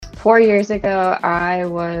4 years ago, I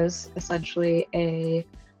was essentially a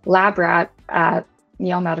lab rat at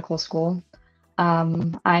Yale Medical School.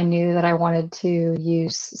 I knew that I wanted to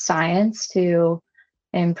use science to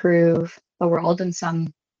improve the world in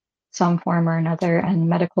some form or another, and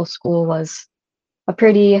medical school was a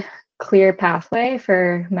pretty clear pathway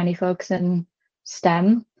for many folks in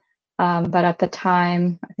STEM. But at the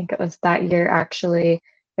time, I think it was that year actually,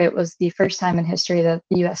 it was the first time in history that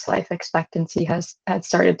the US life expectancy had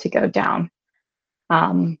started to go down.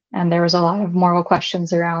 And there was a lot of moral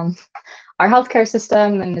questions around our healthcare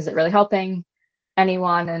system and is it really helping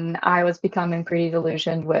anyone? And I was becoming pretty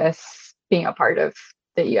delusioned with being a part of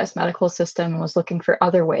the US medical system and was looking for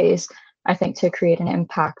other ways, I think, to create an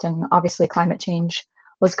impact. And obviously, climate change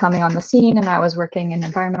was coming on the scene, and I was working in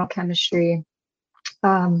environmental chemistry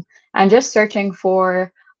and just searching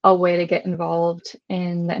for a way to get involved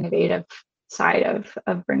in the innovative side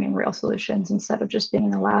of bringing real solutions instead of just being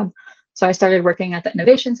in a lab. So I started working at the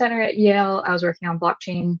Innovation Center at Yale. I was working on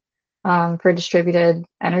blockchain for distributed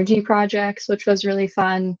energy projects, which was really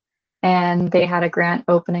fun. And they had a grant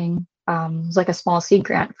opening. It was like a small seed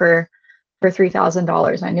grant for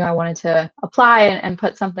 $3,000. I knew I wanted to apply and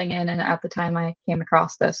put something in. And at the time, I came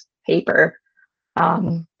across this paper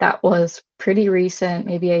that was pretty recent,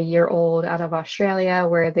 maybe a year old, out of Australia,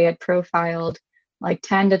 where they had profiled like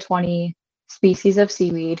 10 to 20 species of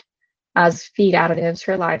seaweed as feed additives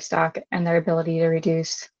for livestock and their ability to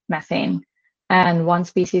reduce methane. And one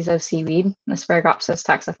species of seaweed, the Sphaerogopsis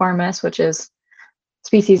taxiformis, which is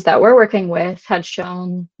species that we're working with, had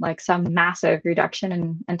shown like some massive reduction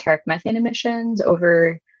in enteric methane emissions,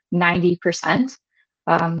 over 90%.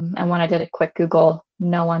 And when I did a quick Google,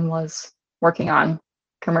 no one was working on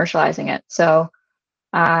commercializing it. So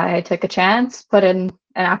I took a chance, put in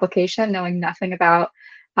an application knowing nothing about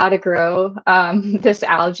how to grow this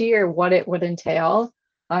algae or what it would entail.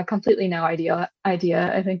 Completely no idea, I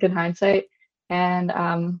think, in hindsight.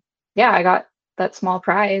 And yeah, I got that small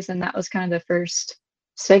prize, and that was kind of the first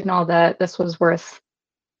signal that this was worth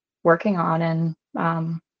working on.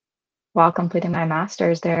 And while completing my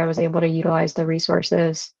master's there, I was able to utilize the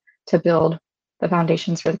resources to build the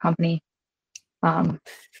foundations for the company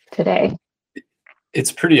today.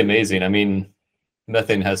 It's pretty amazing. I mean,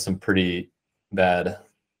 methane has some pretty bad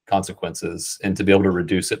consequences, and to be able to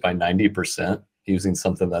reduce it by 90% using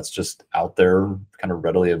something that's just out there, kind of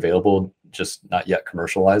readily available, just not yet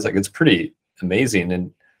commercialized, like, it's pretty amazing.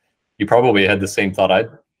 And you probably had the same thought I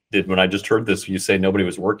did when I just heard this. You say nobody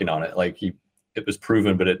was working on it. Like, it was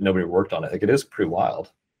proven, but nobody worked on it. Like, it is pretty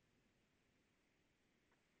wild.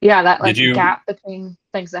 Yeah, that like gap between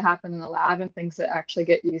things that happen in the lab and things that actually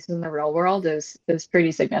get used in the real world is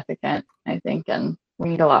pretty significant, I think. And we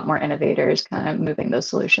need a lot more innovators kind of moving those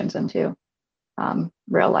solutions into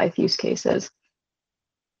real life use cases.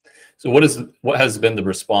 So what has been the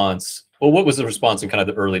response? Well, what was the response in kind of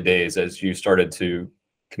the early days as you started to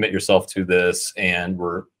commit yourself to this and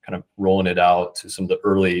were kind of rolling it out to some of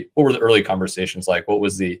the what were the early conversations like?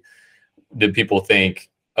 Did people think,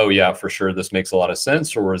 oh yeah, for sure, this makes a lot of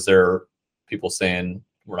sense? Or was there people saying,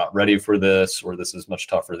 we're not ready for this, or this is much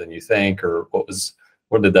tougher than you think? Or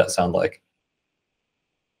what did that sound like?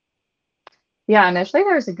 Yeah, initially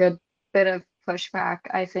there was a good bit of pushback,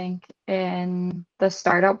 I think, in the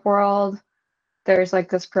startup world. There's like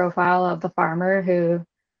this profile of the farmer who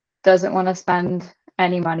doesn't want to spend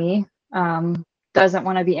any money, doesn't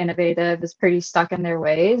want to be innovative, is pretty stuck in their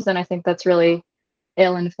ways. And I think that's really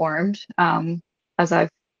ill-informed. As I've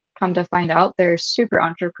come to find out, they're super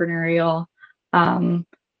entrepreneurial,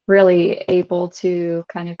 really able to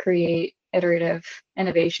kind of create iterative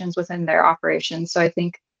innovations within their operations. So I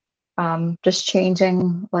think just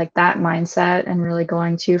changing like that mindset and really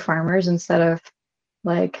going to farmers instead of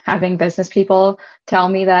like having business people tell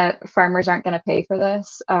me that farmers aren't going to pay for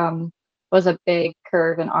this was a big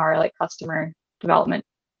curve in our like customer development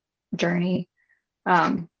journey.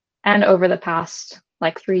 And over the past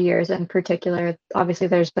like 3 years in particular, obviously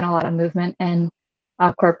there's been a lot of movement in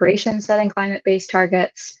corporations setting climate-based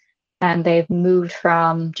targets, and they've moved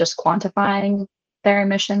from just quantifying their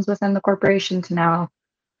emissions within the corporation to now,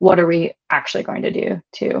 what are we actually going to do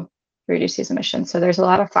to reduce these emissions? So there's a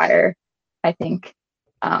lot of fire, I think,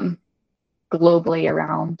 globally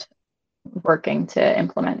around working to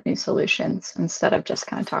implement new solutions instead of just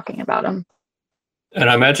kind of talking about them. And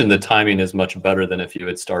I imagine the timing is much better than if you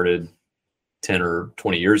had started 10 or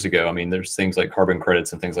 20 years ago. I mean, there's things like carbon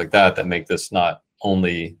credits and things like that make this not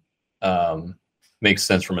only makes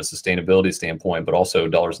sense from a sustainability standpoint, but also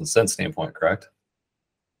dollars and cents standpoint, correct?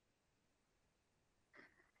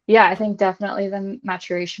 Yeah, I think definitely the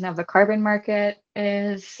maturation of the carbon market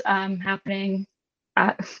is happening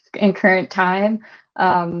in current time.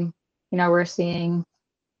 We're seeing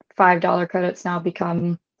 $5 credits now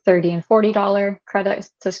become $30 and $40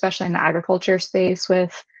 credits, especially in the agriculture space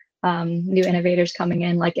with new innovators coming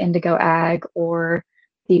in like Indigo Ag, or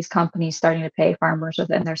these companies starting to pay farmers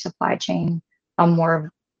within their supply chain a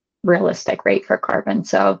more realistic rate for carbon.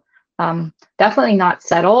 So definitely not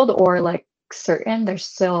settled or like certain. There's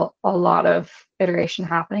still a lot of iteration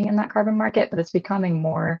happening in that carbon market, but it's becoming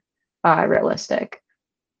more realistic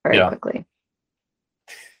very quickly.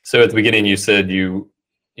 So at the beginning, you said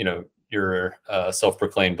you're a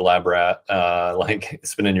self-proclaimed lab rat, like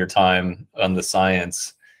spending your time on the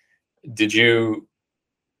science. Did you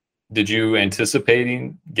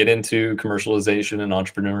anticipating get into commercialization and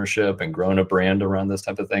entrepreneurship and growing a brand around this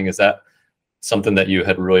type of thing? Is that something that you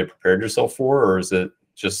had really prepared yourself for, or is it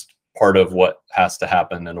just part of what has to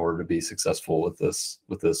happen in order to be successful with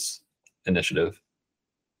this initiative?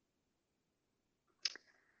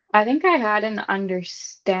 I think I had an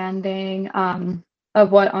understanding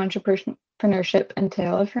of what entrepreneurship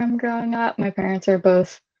entailed from growing up. My parents are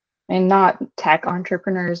both, and not tech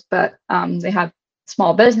entrepreneurs, but they have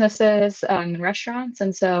small businesses and restaurants.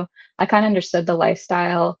 And so I kind of understood the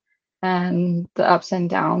lifestyle and the ups and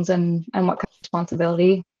downs and what kind of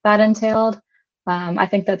responsibility that entailed. I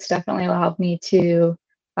think that's definitely allowed me to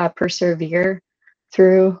persevere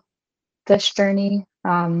through this journey.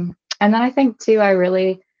 And then I think too, I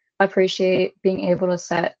really appreciate being able to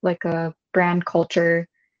set like a brand culture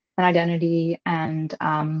and identity and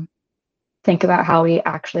think about how we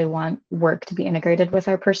actually want work to be integrated with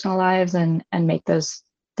our personal lives and make those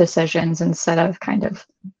decisions instead of kind of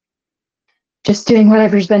just doing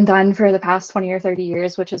whatever's been done for the past 20 or 30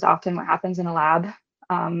 years, which is often what happens in a lab.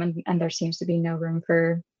 And there seems to be no room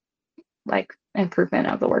for like improvement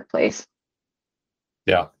of the workplace.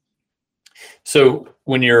 Yeah. So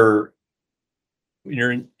when you're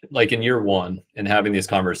like in year one and having these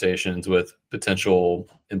conversations with potential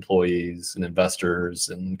employees and investors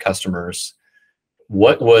and customers,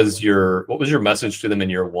 what was your message to them in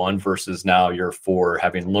year one versus now year four,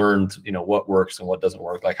 having learned, what works and what doesn't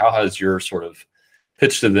work? Like, how has your sort of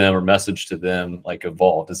pitch to them or message to them like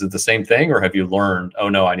evolved? Is it the same thing, or have you learned, oh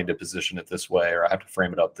no, I need to position it this way, or I have to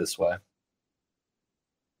frame it up this way?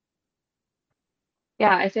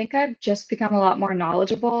 Yeah, I think I've just become a lot more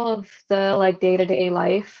knowledgeable of the like day-to-day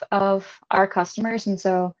life of our customers. And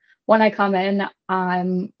so when I come in,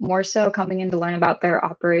 I'm more so coming in to learn about their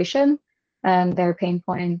operation and their pain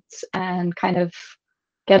points and kind of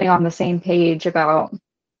getting on the same page about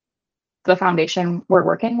the foundation we're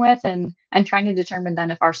working with and trying to determine then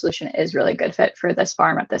if our solution is really a good fit for this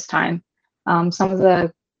farm at this time. Some of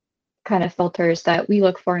the kind of filters that we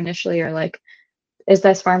look for initially are like, is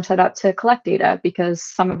this farm set up to collect data? Because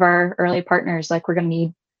some of our early partners, like we're going to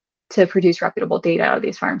need to produce reputable data out of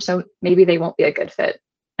these farms. So maybe they won't be a good fit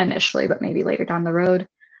initially, but maybe later down the road.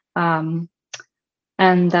 And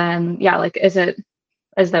then, yeah, like, is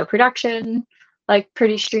their production like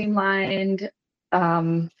pretty streamlined?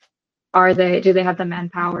 Do they have the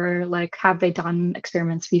manpower? Like, have they done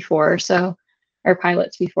experiments before? Or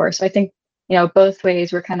pilots before? So I think, both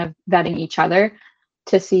ways we're kind of vetting each other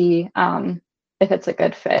to see if it's a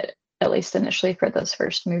good fit, at least initially for those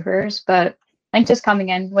first movers. But I think just coming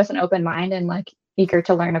in with an open mind and like eager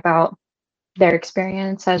to learn about their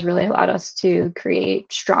experience has really allowed us to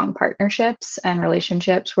create strong partnerships and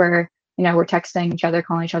relationships where, we're texting each other,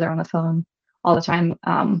 calling each other on the phone all the time.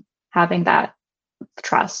 Having that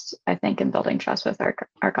trust, I think, and building trust with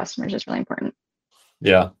our customers is really important.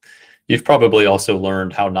 Yeah. You've probably also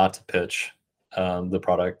learned how not to pitch the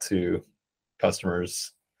product to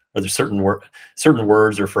customers. Are there certain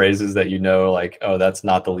words or phrases that like, oh, that's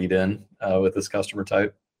not the lead in with this customer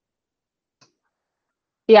type?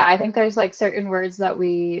 Yeah, I think there's like certain words that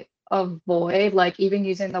we avoid, like even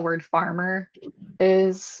using the word farmer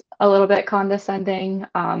is a little bit condescending.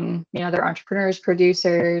 They're entrepreneurs,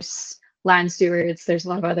 producers, land stewards. There's a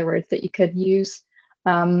lot of other words that you could use.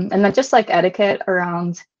 And then just like etiquette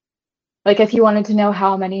around, like if you wanted to know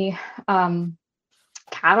how many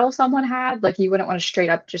cattle someone had, like you wouldn't want to straight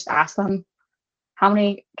up just ask them, how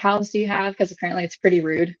many cows do you have? Because apparently it's pretty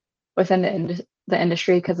rude within the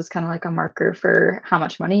industry, because it's kind of like a marker for how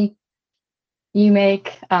much money you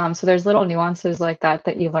make. So there's little nuances like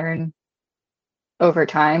that you learn over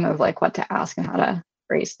time of like what to ask and how to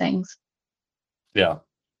phrase things. Yeah,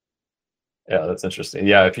 that's interesting.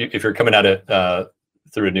 Yeah, if you're coming at it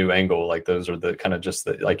through a new angle, like those are the kind of just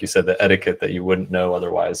the, like you said, the etiquette that you wouldn't know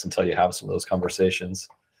otherwise until you have some of those conversations.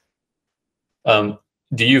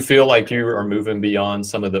 Do you feel like you are moving beyond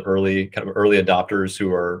some of the early adopters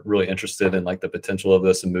who are really interested in like the potential of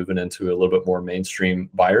this and moving into a little bit more mainstream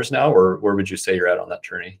buyers now, or where would you say you're at on that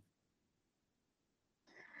journey?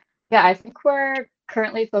 Yeah, I think we're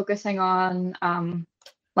currently focusing on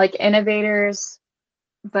like innovators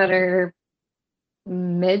that are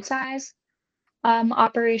mid-size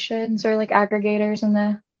operations or like aggregators in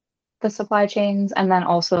the supply chains, and then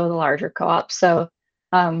also the larger co-ops. So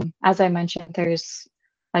as I mentioned, there's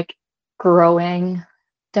like growing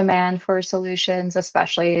demand for solutions,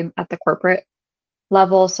 especially at the corporate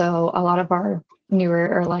level. So a lot of our newer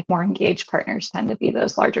or like more engaged partners tend to be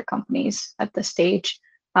those larger companies at this stage.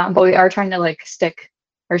 But we are trying to like stick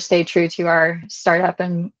or stay true to our startup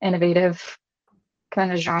and innovative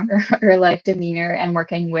kind of genre or like demeanor, and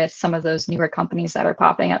working with some of those newer companies that are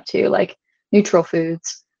popping up too, like Neutral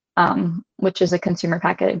Foods, which is a consumer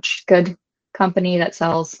packaged good company that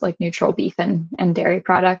sells like neutral beef and dairy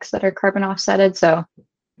products that are carbon offsetted. So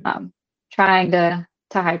trying to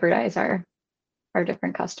hybridize our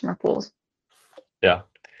different customer pools. Yeah.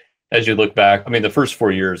 As you look back, I mean, the first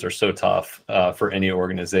 4 years are so tough for any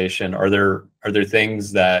organization. Are there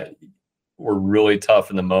things that were really tough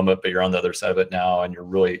in the moment, but you're on the other side of it now, and you're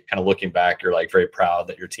really kind of looking back, you're like very proud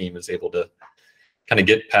that your team is able to kind of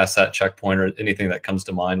get past that checkpoint, or anything that comes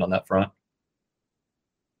to mind on that front?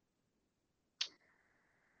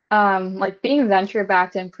 Like being venture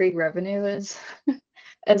backed and pre-revenue is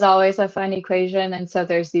always a fun equation. And so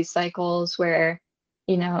there's these cycles where,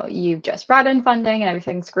 you've just brought in funding and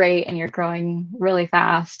everything's great and you're growing really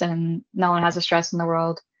fast and no one has a stress in the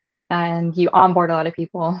world. And you onboard a lot of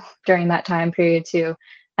people during that time period too.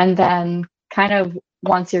 And then kind of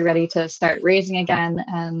once you're ready to start raising again,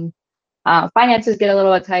 and finances get a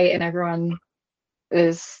little bit tight and everyone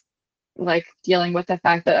is like dealing with the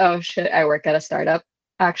fact that, oh shit, I work at a startup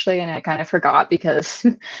actually, and I kind of forgot because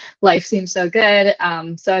life seems so good.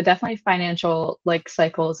 So definitely financial like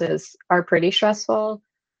cycles are pretty stressful,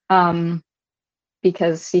 um,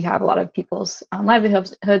 because you have a lot of people's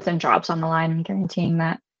livelihoods and jobs on the line, and guaranteeing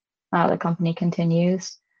that the company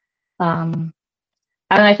continues. Um,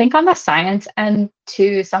 and I think on the science end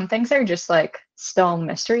too, some things are just like still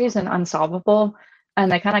mysteries and unsolvable,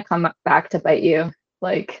 and they kind of come back to bite you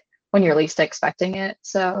like when you're least expecting it.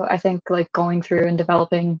 So I think like going through and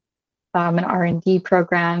developing an R&D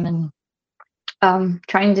program, and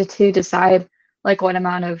trying to decide like what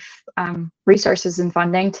amount of resources and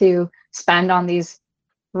funding to spend on these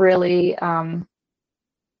really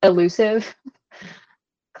elusive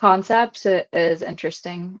concepts is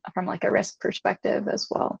interesting from like a risk perspective as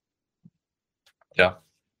well. Yeah.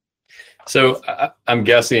 So I'm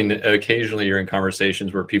guessing occasionally you're in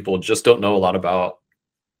conversations where people just don't know a lot about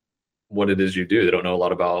what it is you do. They don't know a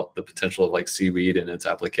lot about the potential of like seaweed and its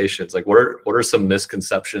applications. Like what are some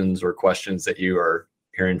misconceptions or questions that you are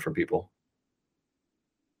hearing from people?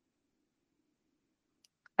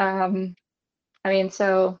 I mean,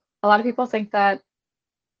 so a lot of people think that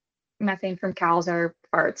methane from cows are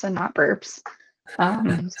farts and not burps.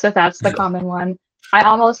 So that's the common one. I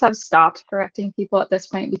almost have stopped correcting people at this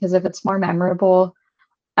point, because if it's more memorable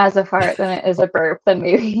as a fart than it is a burp, then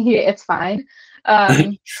maybe it's fine.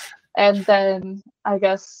 And then I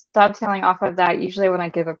guess dovetailing off of that, usually when I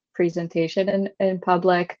give a presentation in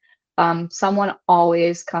public, someone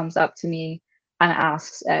always comes up to me and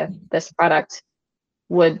asks if this product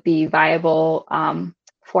would be viable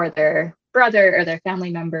for their brother or their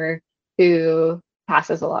family member who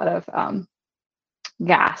passes a lot of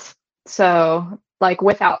gas. So, like,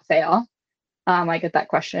 without fail, I get that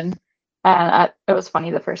question. And it was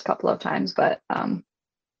funny the first couple of times, but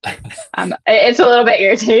it's a little bit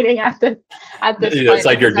irritating at this Yeah, point, it's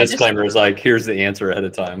like your because disclaimer is like, here's the answer ahead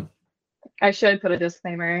of time. I should put a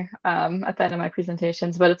disclaimer at the end of my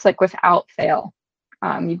presentations, but it's like without fail.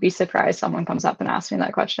 You'd be surprised someone comes up and asks me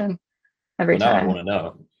that question every Well, now I time. want to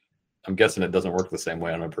know. I'm guessing it doesn't work the same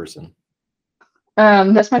way on a person.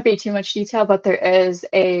 This might be too much detail, but there is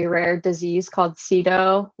a rare disease called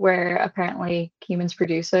SIDO where apparently humans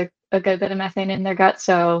produce a good bit of methane in their gut.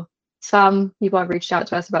 So some people have reached out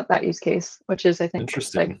to us about that use case, which is, I think, like,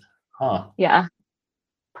 Interesting. Huh. yeah,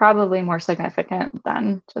 probably more significant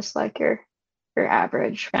than just like your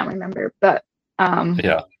average family member. But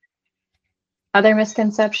Yeah. other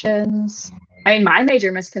misconceptions. I mean, my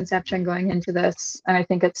major misconception going into this, and I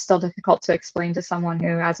think it's still difficult to explain to someone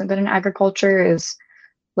who hasn't been in agriculture, is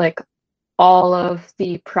like all of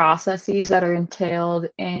the processes that are entailed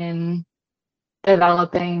in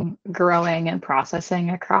developing, growing, and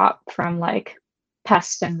processing a crop, from like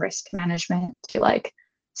pest and risk management to like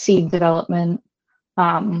seed development,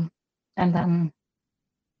 and then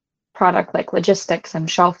product like logistics and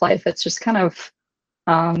shelf life. It's just kind of,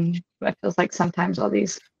 it feels like sometimes all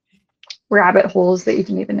these rabbit holes that you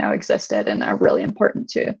didn't even know existed and are really important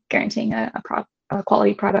to guaranteeing a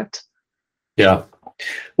quality product. Yeah.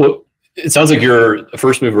 Well, it sounds like you're a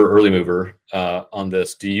first mover, early mover on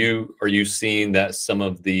this. Are you seeing that some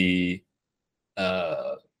of the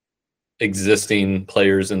existing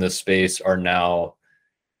players in this space are now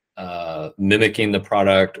mimicking the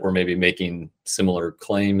product or maybe making similar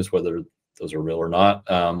claims, whether those are real or not?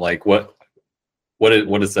 Like what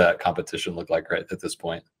does that competition look like right at this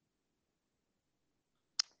point?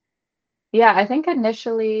 Yeah, I think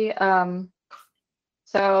initially,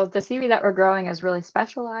 so the seaweed that we're growing is really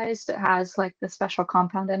specialized. It has like the special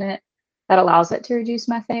compound in it that allows it to reduce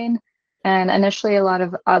methane. And initially, a lot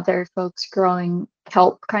of other folks growing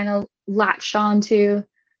kelp kind of latched onto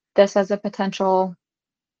this as a potential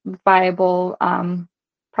viable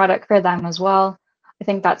product for them as well. I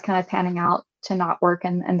think that's kind of panning out to not work,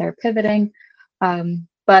 and they're pivoting.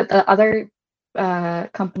 But the other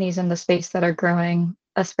companies in the space that are growing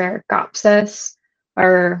Asparagopsis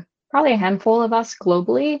are probably a handful of us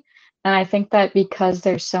globally. And I think that because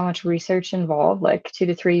there's so much research involved, like 2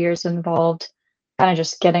 to 3 years involved, kind of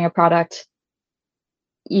just getting a product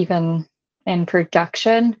even in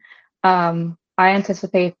production, I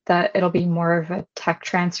anticipate that it'll be more of a tech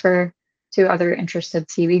transfer to other interested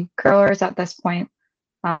seaweed growers at this point.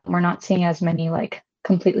 We're not seeing as many like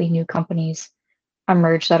completely new companies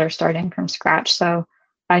emerge that are starting from scratch. So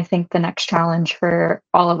I think the next challenge for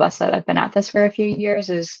all of us that have been at this for a few years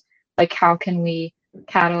is like, how can we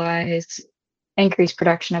catalyze increased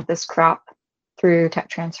production of this crop through tech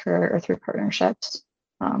transfer or through partnerships?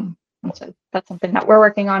 And so that's something that we're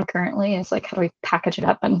working on currently, is like, how do we package it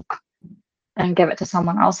up and give it to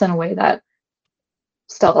someone else in a way that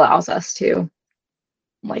still allows us to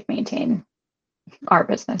like maintain our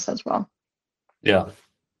business as well. Yeah.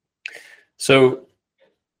 So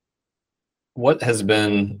what has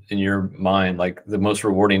been in your mind like the most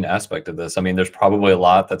rewarding aspect of this? I mean, there's probably a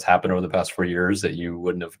lot that's happened over the past 4 years that you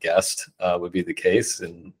wouldn't have guessed would be the case.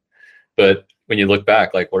 But when you look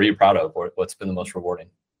back, like, what are you proud of? What's been the most rewarding?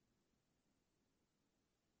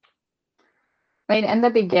 I mean, in the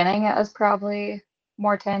beginning, it was probably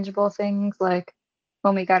more tangible things, like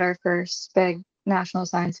when we got our first big National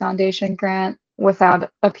Science Foundation grant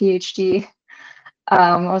without a PhD.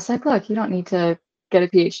 I was like, look, you don't need to get a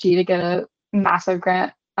PhD to get a massive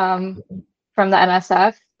grant from the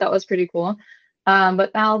NSF. That was pretty cool.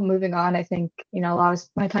 But now moving on, I think, a lot of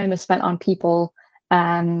my time is spent on people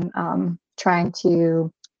and trying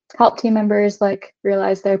to help team members like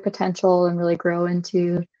realize their potential and really grow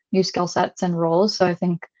into new skill sets and roles. So I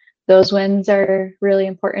think those wins are really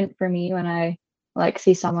important for me when I like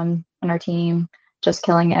see someone on our team just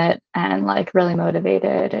killing it and like really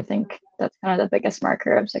motivated. I think that's kind of the biggest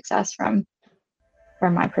marker of success from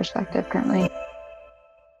my perspective currently.